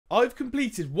I've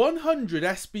completed 100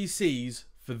 SBCs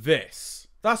for this.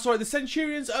 That's right, the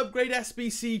Centurion's Upgrade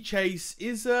SBC chase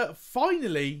is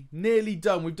finally nearly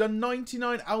done. We've done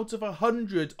 99 out of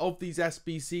 100 of these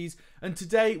SBCs, and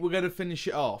today we're going to finish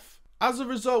it off. As a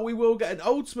result, we will get an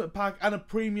Ultimate Pack and a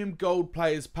Premium Gold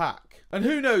Players Pack. And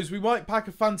who knows, we might pack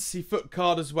a Fantasy Foot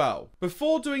card as well.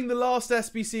 Before doing the last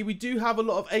SBC, we do have a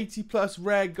lot of 80+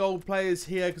 rare gold players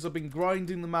here because I've been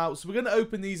grinding them out. So we're going to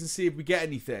open these and see if we get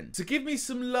anything. To give me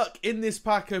some luck in this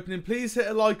pack opening, please hit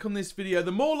a like on this video.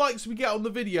 The more likes we get on the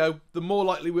video, the more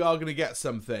likely we are going to get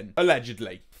something.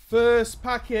 Allegedly. First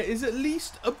pack here is at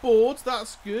least a board.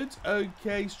 That's good.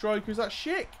 Okay, striker. Is that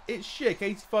Schick? It's Schick.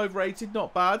 85 rated.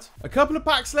 Not bad. A couple of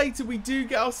packs later, we do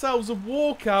get ourselves a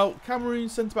walkout. Cameroon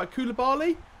centre-back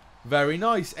Koulibaly. Very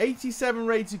nice. 87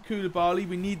 rated Koulibaly.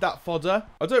 We need that fodder.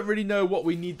 I don't really know what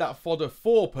we need that fodder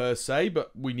for per se,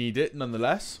 but we need it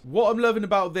nonetheless. What I'm loving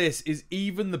about this is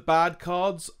even the bad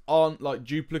cards aren't like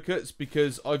duplicates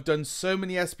because I've done so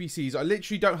many SBCs. I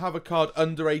literally don't have a card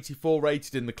under 84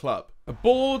 rated in the club. A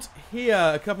board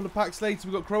here. A couple of packs later,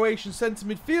 we've got Croatian centre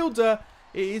midfielder.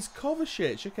 It is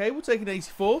Kovacic. Okay, we'll take an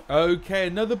 84. Okay,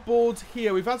 another board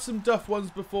here. We've had some duff ones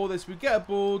before this. We get a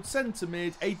board, centre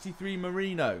mid, 83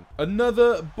 Marino.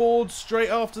 Another board straight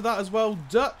after that as well.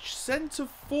 Dutch centre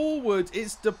forward.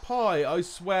 It's Depay. I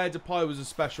swear Depay was a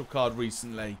special card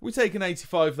recently. We take an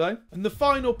 85 though. And the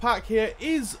final pack here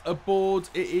is a board.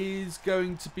 It is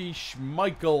going to be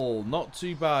Schmeichel. Not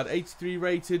too bad. 83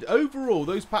 rated. Overall,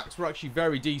 those packs were actually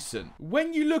very decent.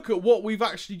 When you look at what we've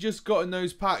actually just got in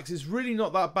those packs, it's really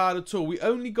not that bad at all. We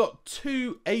only got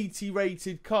 2 80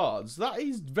 rated cards. That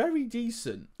is very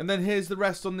decent. And then here's the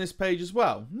rest on this page as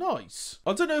well. Nice.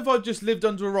 I don't know if I've just lived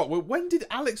under a rock. Well, when did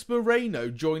Alex Moreno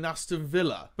join Aston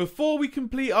Villa? Before we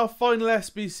complete our final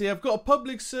SBC, I've got a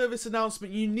public service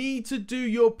announcement. You need to do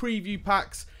your preview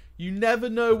packs. You never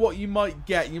know what you might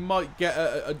get. You might get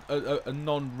a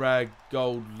non-rare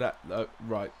gold.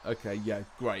 Right. Okay. Yeah.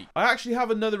 Great. I actually have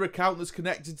another account that's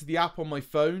connected to the app on my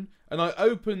phone, and I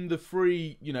open the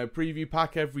free, preview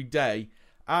pack every day.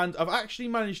 And I've actually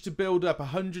managed to build up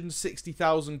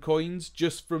 160,000 coins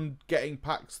just from getting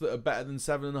packs that are better than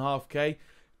 7.5k,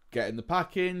 getting the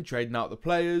pack in, trading out the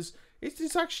players.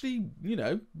 It's actually,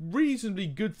 reasonably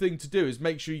good thing to do is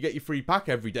make sure you get your free pack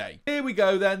every day. Here we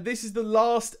go then. This is the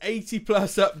last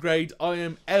 80+ upgrade I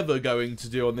am ever going to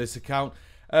do on this account.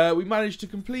 We managed to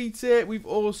complete it. We've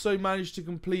also managed to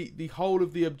complete the whole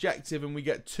of the objective and we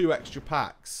get 2 extra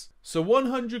packs. So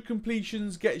 100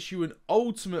 completions gets you an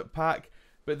ultimate pack,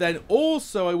 but then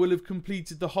also I will have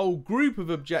completed the whole group of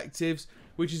objectives,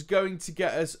 which is going to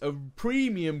get us a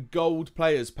premium gold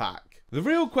players pack. The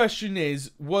real question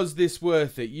is, was this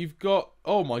worth it? You've got,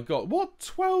 oh my god, what?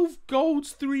 12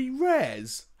 golds, 3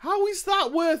 rares? How is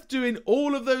that worth doing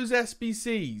all of those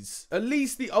SBCs? At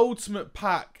least the ultimate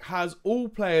pack has all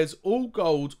players, all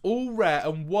gold, all rare,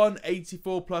 and 1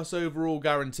 84+ overall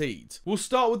guaranteed. We'll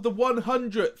start with the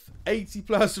 100th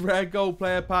 80+ rare gold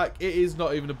player pack. It is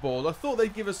not even a board. I thought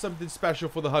they'd give us something special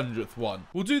for the 100th one.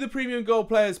 We'll do the premium gold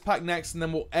players pack next, and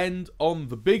then we'll end on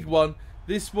the big one.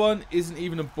 This one isn't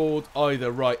even a board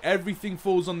either. Right, everything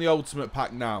falls on the ultimate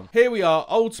pack now. Here we are,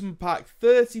 ultimate pack,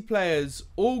 30 players,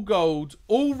 all gold,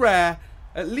 all rare,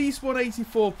 at least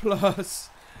 184+.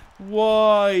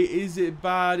 Why is it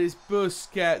bad? It's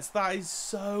Busquets. That is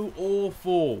so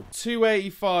awful. 2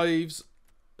 85s,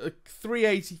 3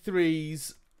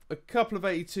 83s, a couple of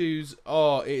 82s.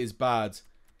 Oh, it is bad.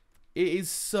 It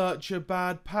is such a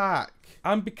bad pack.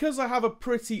 And because I have a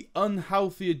pretty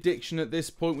unhealthy addiction at this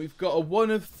point, we've got a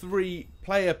 1 of 3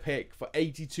 player pick for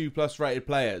 82+ rated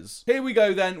players. Here we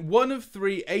go then. 1 of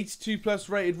 3 82+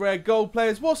 rated rare gold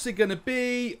players. What's it going to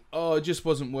be? Oh, it just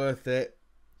wasn't worth it.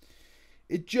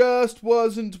 It just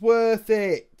wasn't worth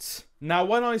it. Now,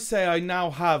 when I say I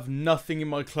now have nothing in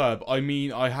my club, I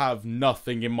mean I have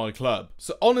nothing in my club.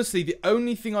 So honestly, the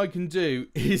only thing I can do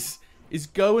is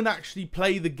go and actually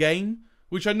play the game,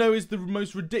 which I know is the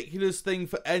most ridiculous thing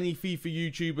for any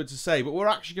FIFA YouTuber to say, but we're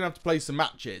actually going to have to play some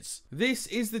matches. This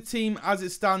is the team as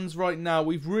it stands right now.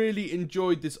 We've really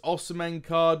enjoyed this Osimhen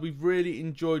card. We've really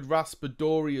enjoyed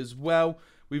Raspadori as well.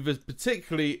 We've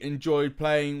particularly enjoyed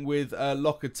playing with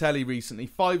Locatelli recently.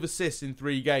 5 assists in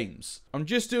 3 games. I'm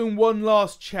just doing one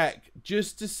last check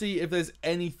just to see if there's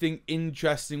anything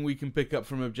interesting we can pick up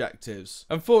from objectives.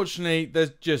 Unfortunately, there's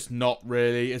just not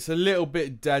really. It's a little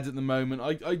bit dead at the moment.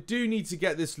 I do need to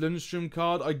get this Lundstrom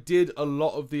card. I did a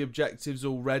lot of the objectives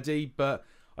already, but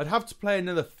I'd have to play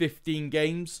another 15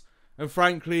 games. And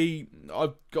frankly,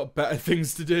 I've got better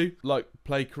things to do, like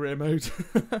play career mode.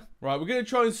 Right, we're going to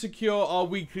try and secure our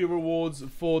weekly rewards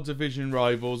for division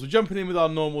rivals. We're jumping in with our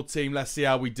normal team. Let's see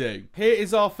how we do. Here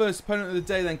is our first opponent of the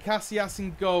day then. Casillas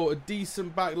in goal, a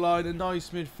decent back line, a nice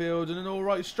midfield, and an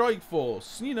alright strike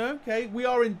force. You know, okay, we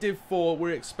are in Div 4.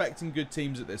 We're expecting good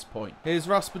teams at this point. Here's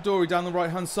Raspadori down the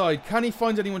right-hand side. Can he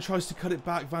find anyone? Tries to cut it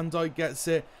back. Van Dijk gets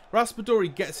it.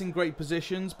 Raspadori gets in great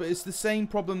positions, but it's the same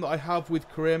problem that I have with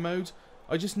career mode.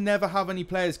 I just never have any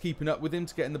players keeping up with him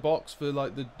to get in the box for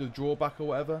like the drawback or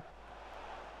whatever.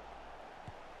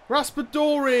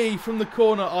 Raspadori from the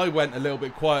corner. I went a little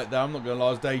bit quiet there. I'm not going to lie,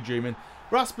 I was daydreaming.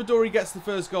 Raspadori gets the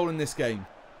first goal in this game.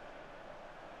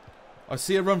 I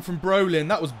see a run from Brolin.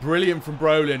 That was brilliant from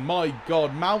Brolin. My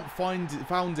God, Mount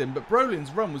found him, but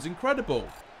Brolin's run was incredible.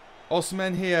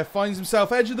 Osimhen here finds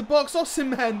himself edge of the box.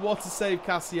 Osimhen, what a save,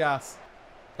 Casillas.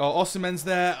 Oh, Osimhen's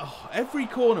there. Oh, every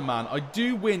corner, man. I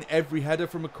do win every header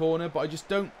from a corner, but I just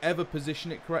don't ever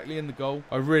position it correctly in the goal.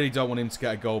 I really don't want him to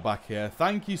get a goal back here.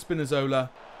 Thank you, Spinazzola.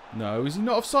 No, is he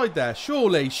not offside there?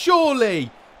 Surely,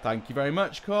 surely. Thank you very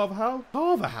much, Carvajal.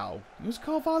 Carvajal? It was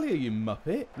Carvalho, you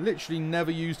muppet. Literally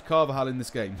never used Carvajal in this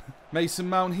game. Mason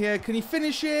Mount here. Can he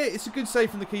finish it? It's a good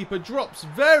save from the keeper. Drops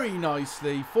very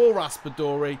nicely for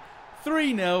Raspadori.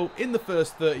 3-0 in the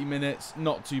first 30 minutes.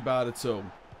 Not too bad at all.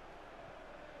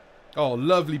 Oh,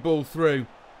 lovely ball through.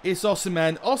 It's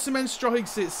Osimhen. Osimhen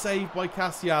strikes it, saved by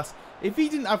Casillas. If he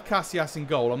didn't have Casillas in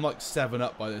goal, I'm like 7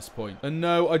 up by this point. And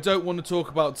no, I don't want to talk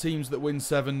about teams that win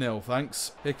 7-0,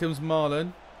 thanks. Here comes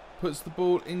Marlon. Puts the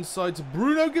ball inside to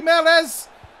Bruno Gimenez.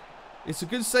 It's a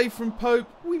good save from Pope.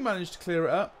 We managed to clear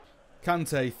it up.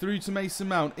 Kante through to Mason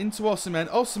Mount. Into Osimhen.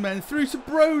 Osimhen through to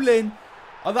Brolin.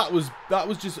 Oh, that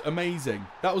was just amazing.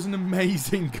 That was an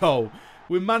amazing goal.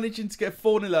 We're managing to get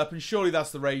 4-0 up, and surely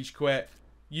that's the rage quit.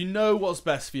 You know what's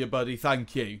best for you, buddy.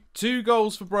 Thank you. 2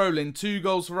 goals for Brolin, 2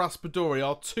 goals for Raspadori.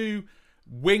 Our 2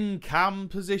 wing cam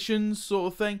positions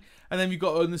sort of thing. And then you've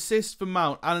got an assist for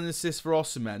Mount and an assist for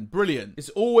Osimhen. Brilliant. It's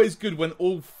always good when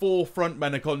all 4 front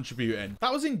men are contributing.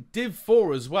 That was in Div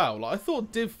 4 as well. Like, I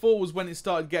thought Div 4 was when it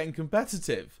started getting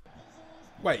competitive.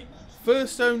 Wait.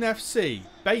 First Own FC.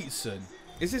 Bateson.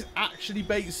 Is this actually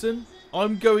Bateson?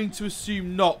 I'm going to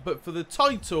assume not, but for the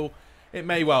title, it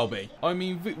may well be. I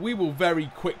mean, we will very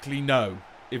quickly know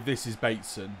if this is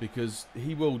Bateson, because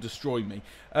he will destroy me.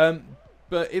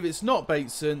 But if it's not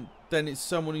Bateson, then it's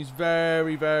someone who's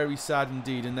very, very sad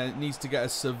indeed, and then it needs to get a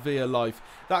severe life.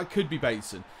 That could be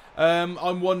Bateson. I'm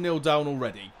 1-0 down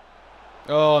already.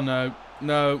 Oh, no.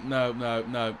 No, no, no,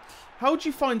 no. How do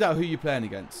you find out who you're playing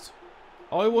against?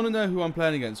 I want to know who I'm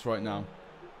playing against right now.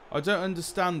 I don't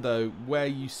understand, though, where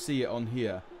you see it on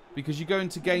here. Because you go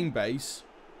into Game Base,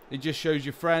 it just shows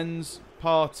your friends,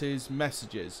 parties,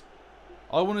 messages.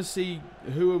 I want to see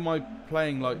who am I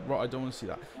playing like... Right, I don't want to see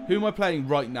that. Who am I playing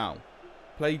right now?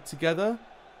 Played together?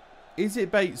 Is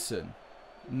it Bateson?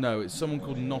 No, it's someone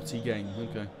called Naughty Game.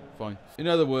 Okay, fine. In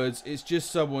other words, it's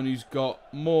just someone who's got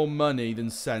more money than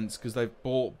sense because they've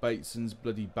bought Bateson's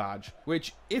bloody badge.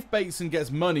 Which, if Bateson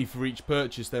gets money for each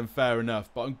purchase, then fair enough.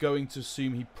 But I'm going to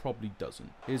assume he probably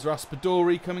doesn't. Here's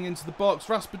Raspadori coming into the box.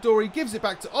 Raspadori gives it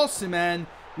back to Osimhen.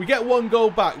 We get 1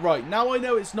 goal back. Right, now I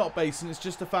know it's not Bateson, it's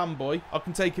just a fanboy. I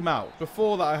can take him out.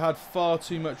 Before that, I had far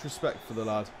too much respect for the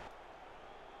lad.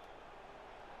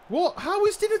 What? How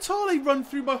is Di Natale run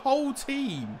through my whole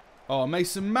team? Oh,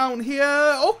 Mason Mount here.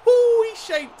 Oh, he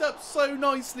shaped up so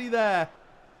nicely there.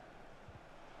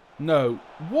 No.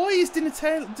 Why is Di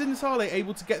Natale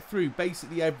able to get through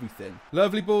basically everything?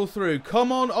 Lovely ball through.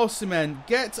 Come on, Osimhen.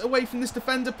 Get away from this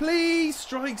defender, please.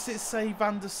 Strikes it, save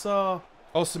Van der Sar.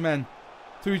 Osimhen.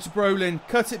 Through to Brolin.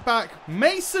 Cut it back.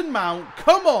 Mason Mount.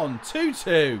 Come on.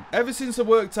 2-2. Ever since I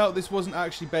worked out this wasn't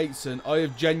actually Bateson, I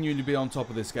have genuinely been on top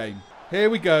of this game. Here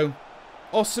we go.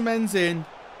 Osimhen's in.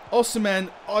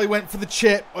 Osimhen. I went for the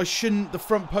chip. I shouldn't. The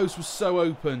front post was so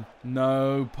open.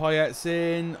 No. Payet's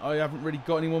in. I haven't really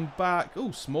got anyone back. Oh,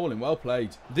 Smalling. Well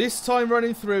played. This time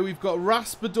running through, we've got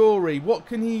Raspadori. What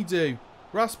can he do?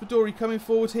 Raspadori coming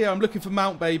forward here. I'm looking for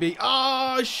Mount, baby.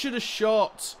 Ah, I should have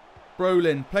shot.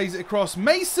 Brolin plays it across.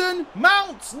 Mason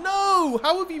Mount. No.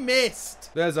 How have you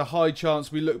missed? There's a high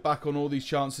chance we look back on all these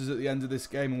chances at the end of this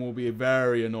game and we'll be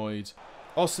very annoyed.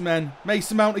 Osimhen.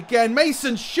 Mason Mount again.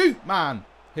 Mason, shoot, man.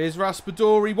 Here's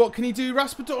Raspadori. What can he do?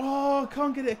 Raspadori. Oh, I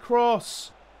can't get it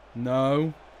across.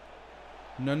 No.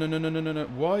 No, no, no, no, no, no, no.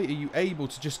 Why are you able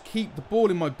to just keep the ball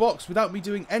in my box without me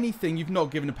doing anything? You've not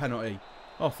given a penalty.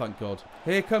 Oh, thank God.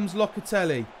 Here comes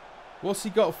Locatelli. What's he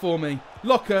got for me?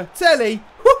 Locatelli.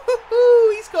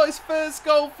 Woo-hoo-hoo. He's got his first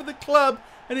goal for the club,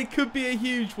 and it could be a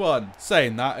huge one.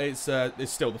 Saying that,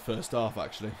 it's still the first half,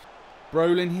 actually.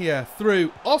 Brolin here. Through.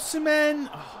 Osimhen.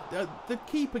 Oh, the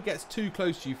keeper gets too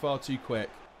close to you far too quick.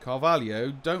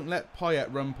 Carvalho, don't let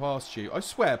Payet run past you. I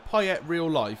swear, Payet real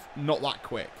life, not that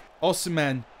quick.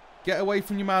 Osimhen. Get away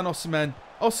from your man, Osimhen.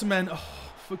 Osimhen.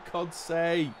 Oh, for God's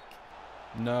sake.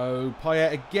 No.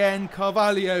 Payet again.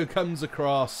 Carvalho comes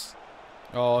across.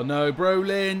 Oh, no.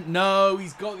 Brolin. No,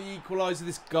 he's got the equaliser.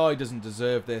 This guy doesn't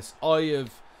deserve this. I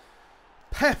have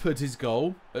peppered his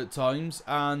goal at times.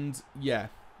 And, yeah,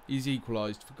 he's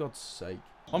equalised. For God's sake.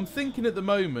 I'm thinking at the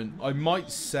moment I might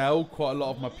sell quite a lot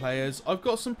of my players. I've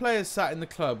got some players sat in the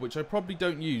club which I probably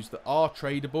don't use that are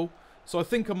tradable. So I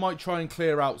think I might try and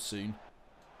clear out soon.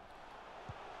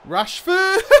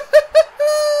 Rashford!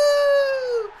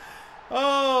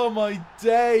 Oh my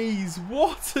days.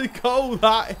 What a goal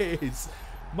that is.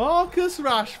 Marcus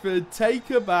Rashford, take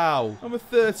a bow. I'm a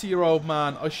 30-year-old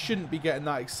man. I shouldn't be getting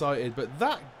that excited. But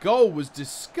that goal was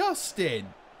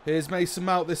disgusting. Here's Mason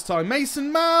Mount this time.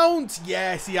 Mason Mount!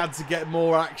 Yes, he had to get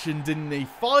more action, didn't he?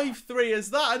 5-3. Is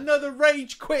that another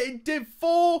rage quit in Div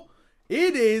 4?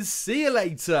 It is. See you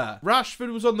later.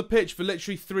 Rashford was on the pitch for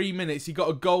literally 3 minutes. He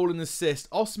got a goal and assist.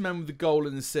 Osimhen with the goal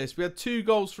and assist. We had 2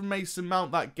 goals from Mason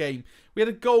Mount that game. We had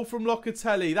a goal from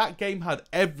Locatelli. That game had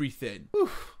everything.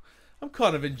 Oof. I'm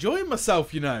kind of enjoying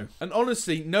myself, you know. And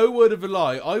honestly, no word of a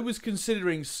lie, I was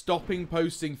considering stopping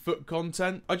posting foot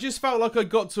content. I just felt like I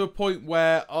got to a point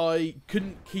where I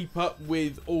couldn't keep up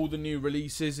with all the new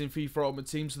releases in FIFA Ultimate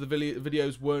Team, so the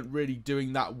videos weren't really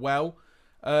doing that well.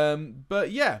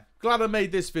 But yeah, glad I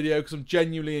made this video because I'm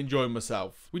genuinely enjoying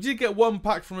myself. We did get 1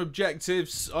 pack from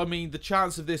objectives. I mean, the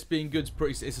chance of this being good is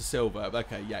pretty... It's a silver.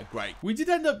 Okay, yeah, great. We did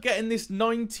end up getting this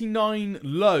 99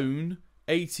 loan...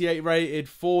 88 rated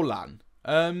Forlan.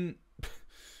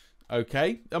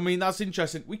 Okay. I mean, that's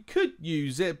interesting. We could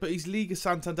use it, but he's Liga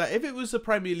Santander. If it was a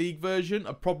Premier League version,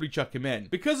 I'd probably chuck him in.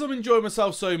 Because I'm enjoying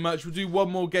myself so much, we'll do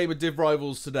 1 more game of Div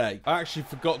Rivals today. I actually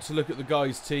forgot to look at the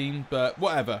guy's team, but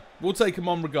whatever. We'll take him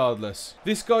on regardless.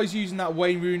 This guy's using that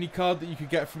Wayne Rooney card that you could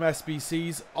get from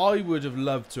SBCs. I would have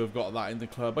loved to have got that in the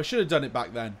club. I should have done it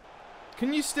back then.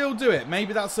 Can you still do it?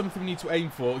 Maybe that's something we need to aim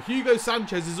for. Hugo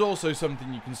Sanchez is also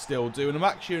something you can still do. And I'm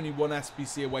actually only 1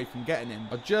 SBC away from getting him.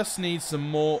 I just need some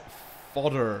more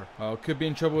fodder. Oh, could be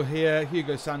in trouble here.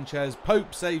 Hugo Sanchez.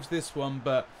 Pope saves this one.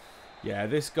 But yeah,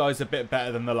 this guy's a bit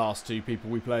better than the last 2 people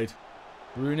we played.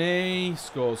 Rooney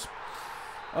scores.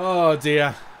 Oh,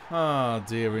 dear. Oh,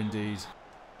 dear indeed.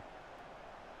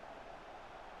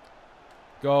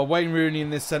 God, Wayne Rooney in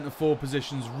this centre-forward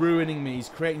position's ruining me. He's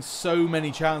creating so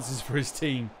many chances for his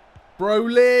team.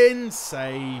 Brolin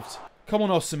saved. Come on,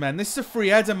 Osimhen. This is a free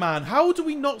header, man. How do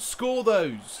we not score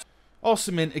those?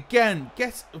 Osimhen again.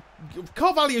 Get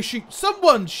Carvalho shoot.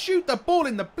 Someone shoot the ball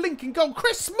in the blinking goal.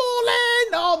 Chris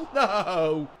Smalling. Oh,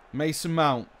 no. Mason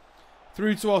Mount.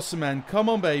 Through to Osimhen. Come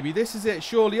on, baby. This is it.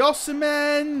 Surely.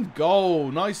 Osimhen.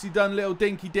 Goal. Nicely done, little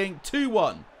dinky dink.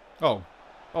 2-1. Oh.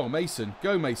 Oh, Mason.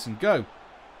 Go, Mason. Go.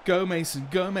 Go, Mason.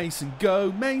 Go, Mason.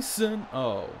 Go, Mason.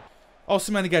 Oh.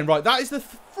 Osimhen again. Right, that is the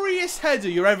freest header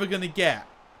you're ever going to get.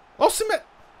 Osimhen.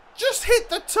 Just hit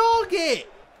the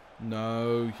target.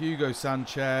 No. Hugo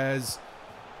Sanchez.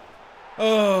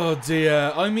 Oh,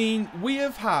 dear. I mean, we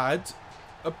have had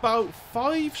about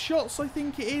 5 shots, I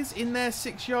think it is, in their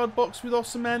 6-yard box with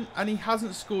Osimhen, and he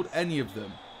hasn't scored any of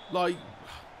them. Like...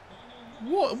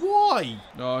 what? Why?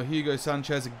 Oh, Hugo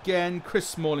Sanchez again. Chris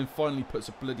Smalling finally puts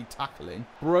a bloody tackle in.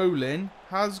 Brolin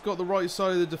has got the right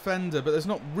side of the defender, but there's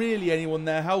not really anyone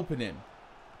there helping him.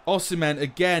 Osimhen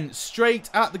again, straight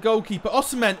at the goalkeeper.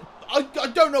 Osimhen, I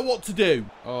don't know what to do.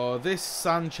 Oh, this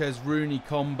Sanchez-Rooney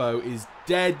combo is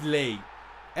deadly.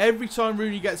 Every time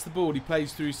Rooney gets the ball, he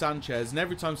plays through Sanchez, and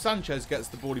every time Sanchez gets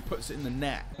the ball, he puts it in the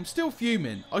net. I'm still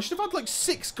fuming. I should have had like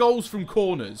 6 goals from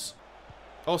corners.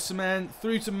 Osimhen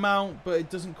through to Mount, but it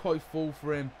doesn't quite fall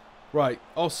for him. Right,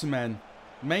 Osimhen.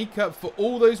 Make up for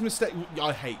all those mistakes.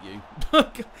 I hate you.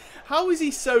 How is he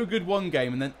so good one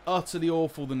game and then utterly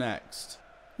awful the next?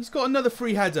 He's got another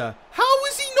free header. How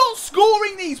is he not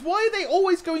scoring these? Why are they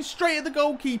always going straight at the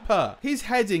goalkeeper? His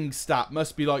heading stat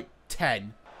must be like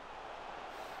 10.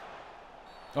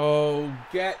 Oh,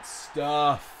 get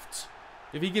stuffed.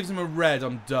 If he gives him a red,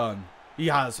 I'm done. He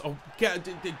has. Oh, get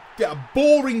a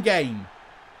boring game.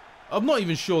 I'm not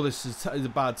even sure this is a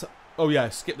bad... oh, yeah,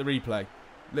 skip the replay.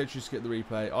 Literally skip the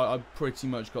replay. I pretty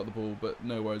much got the ball, but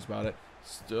no worries about it.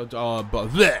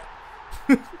 But there.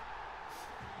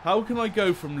 How can I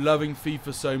go from loving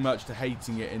FIFA so much to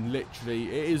hating it in literally...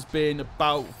 it has been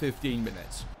about 15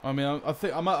 minutes. I mean, I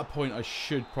think I'm at a point I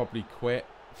should probably quit.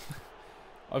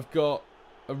 I've got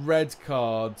a red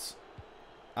card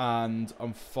and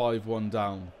I'm 5-1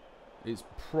 down. it's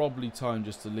probably time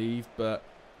just to leave. But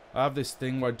I have this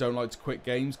thing where I don't like to quit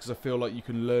games because I feel like you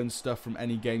can learn stuff from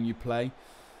any game you play.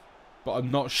 But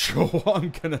I'm not sure what I'm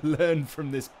going to learn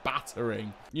from this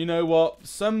battering. You know what?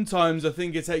 Sometimes I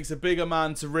think it takes a bigger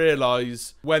man to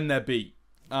realise when they're beat.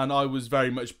 And I was very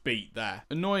much beat there.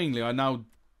 Annoyingly, I now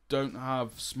don't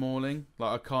have Smalling.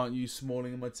 Like, I can't use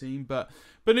Smalling in my team. But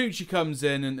Bonucci comes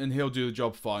in and he'll do the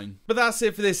job fine. But that's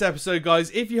it for this episode,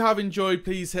 guys. If you have enjoyed,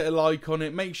 please hit a like on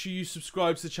it. Make sure you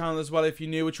subscribe to the channel as well if you're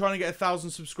new. We're trying to get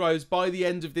 1,000 subscribers by the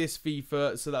end of this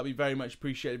FIFA. So that'd be very much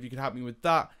appreciated if you could help me with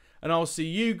that. And I'll see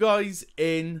you guys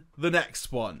in the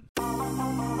next one.